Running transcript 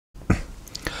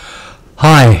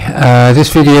Hi,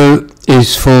 this video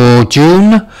is for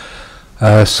June.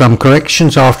 Some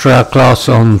corrections after our class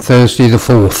on Thursday the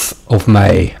 4th of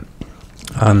May.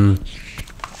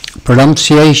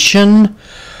 Pronunciation,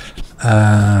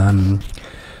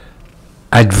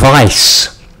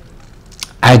 advice,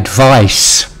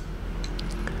 advice,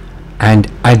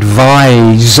 and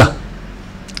advise,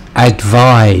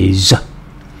 advise.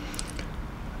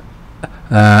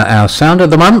 Our sound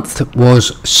of the month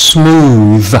was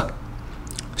smooth,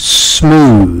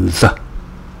 smooth.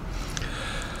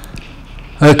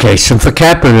 Okay, some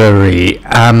vocabulary.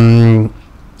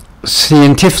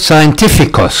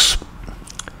 Scientificos,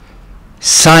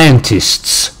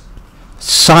 scientists,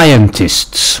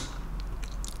 scientists.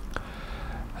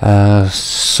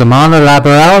 Semana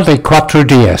laboral de 4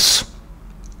 días,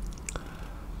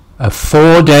 a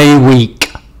 4-day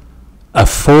week, a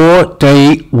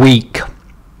 4-day week.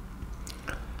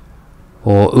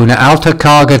 Or una alta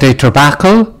carga de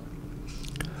trabajo,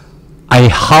 a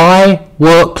high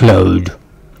workload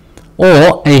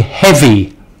or a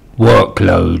heavy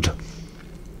workload.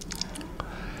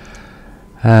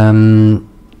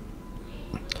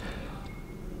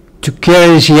 Tú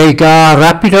quieres llegar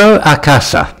rápido a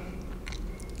casa.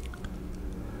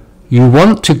 You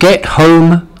want to get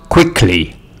home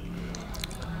quickly.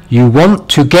 You want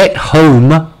to get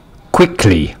home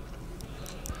quickly.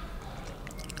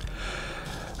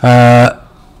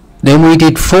 Then we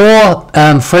did 4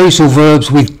 phrasal verbs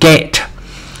with get,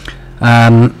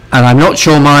 and I'm not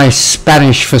sure my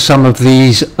Spanish for some of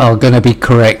these are going to be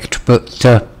correct, but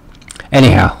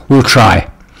anyhow, we'll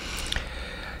try.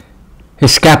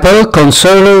 Escapó con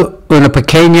solo una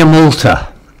pequeña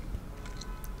multa.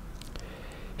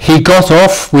 He got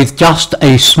off with just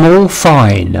a small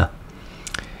fine.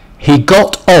 He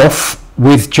got off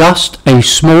with just a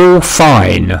small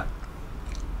fine.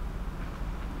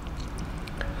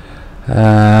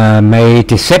 Me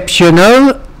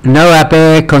decepcionó no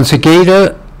haber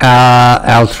conseguido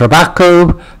el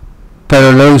trabajo,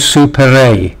 pero lo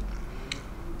superé.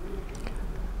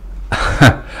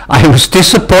 I was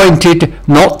disappointed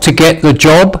not to get the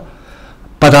job,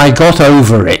 but I got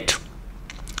over it.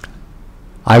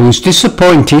 I was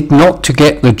disappointed not to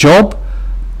get the job,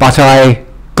 but I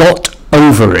got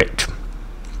over it.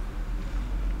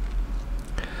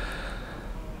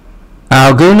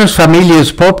 Algunas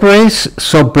familias pobres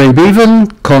sobreviven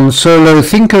con solo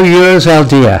 5 euros al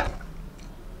día.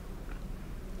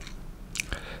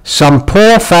 Some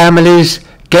poor families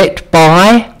get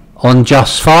by on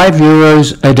just 5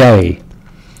 euros a day.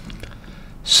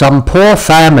 Some poor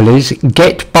families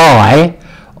get by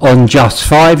on just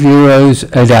 5 euros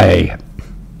a day.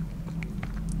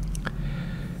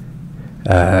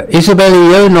 Isabel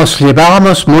y yo nos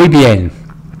llevamos muy bien.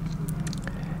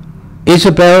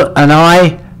 Isabel and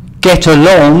I get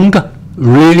along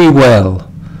really well.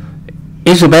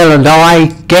 Isabel and I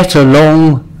get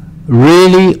along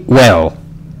really well.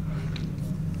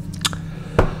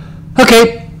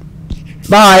 Okay,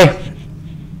 bye.